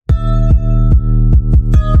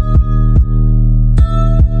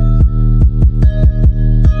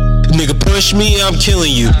push me, I'm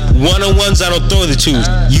killing you. One-on-ones, I don't throw the twos.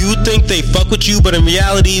 You think they fuck with you, but in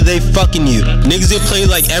reality, they fucking you. Niggas get played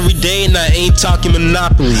like every day, and I ain't talking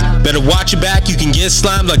Monopoly. Better watch your back, you can get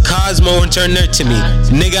slimed like Cosmo and turn nerd to me.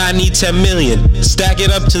 Nigga, I need 10 million. Stack it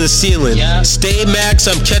up to the ceiling. Stay max,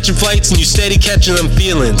 I'm catching flights, and you steady catching them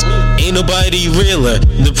feelings. Ain't nobody realer.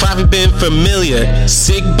 The prophet been familiar.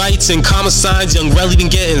 Sick bites and comma signs, young Relly been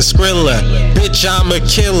getting skriller. Bitch, I'm a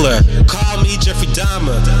killer. Call me Jeffrey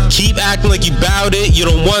Dahmer. Keep acting like you bout it, you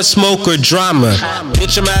don't want smoke or drama.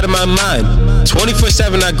 Bitch, I'm out of my mind.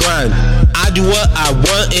 24/7 I grind. I do what I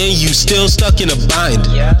want and you still stuck in a bind.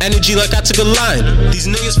 Energy like I took a line. These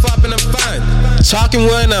niggas flopping, I'm fine. Talking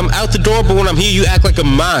when I'm out the door, but when I'm here you act like a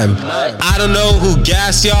mime. I don't know who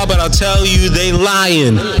gassed y'all, but I'll tell you they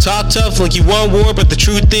lying. Talk tough like you want war, but the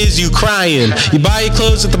truth is you crying. You buy your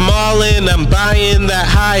clothes at the mall and I'm buying that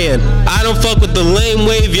high end. I don't fuck with the lame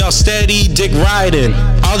wave, y'all steady dick riding.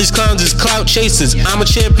 All these clowns is clout chasers. I'm a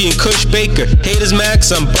champion, Kush Baker. Haters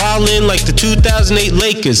max, I'm ballin' like the 2008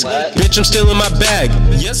 Lakers. Bitch, I'm still in my bag.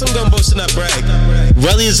 Yes, I'm gonna boast and not brag.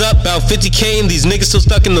 Relly is up about 50K and these niggas still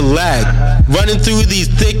stuck in the lag. Running through these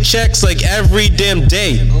thick checks like every damn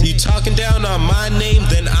day. You talking down on my name,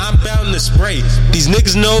 then I'm bound to spray. These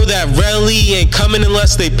niggas know that Relly ain't coming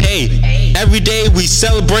unless they pay. Every day we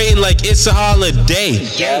celebrating like it's a holiday.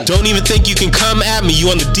 Don't even think you can come at me. You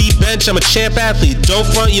on the deep bench, I'm a champ athlete. Don't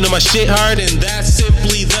front, you know my shit hard and that's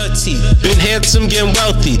simply the T. Been handsome, getting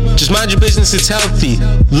wealthy. Just mind your business, it's healthy.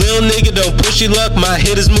 Lil nigga, don't push your luck. My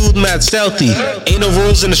hit is moved, mad stealthy. Ain't no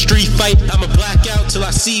rules in a street fight. I'ma black out till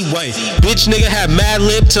I see white. Bitch nigga had mad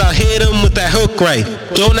lip till I hit him with that hook right.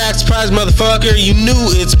 Don't act surprised, motherfucker. You knew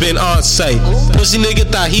it's been on sight. Pussy nigga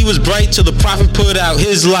thought he was bright till the prophet put out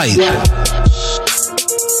his light.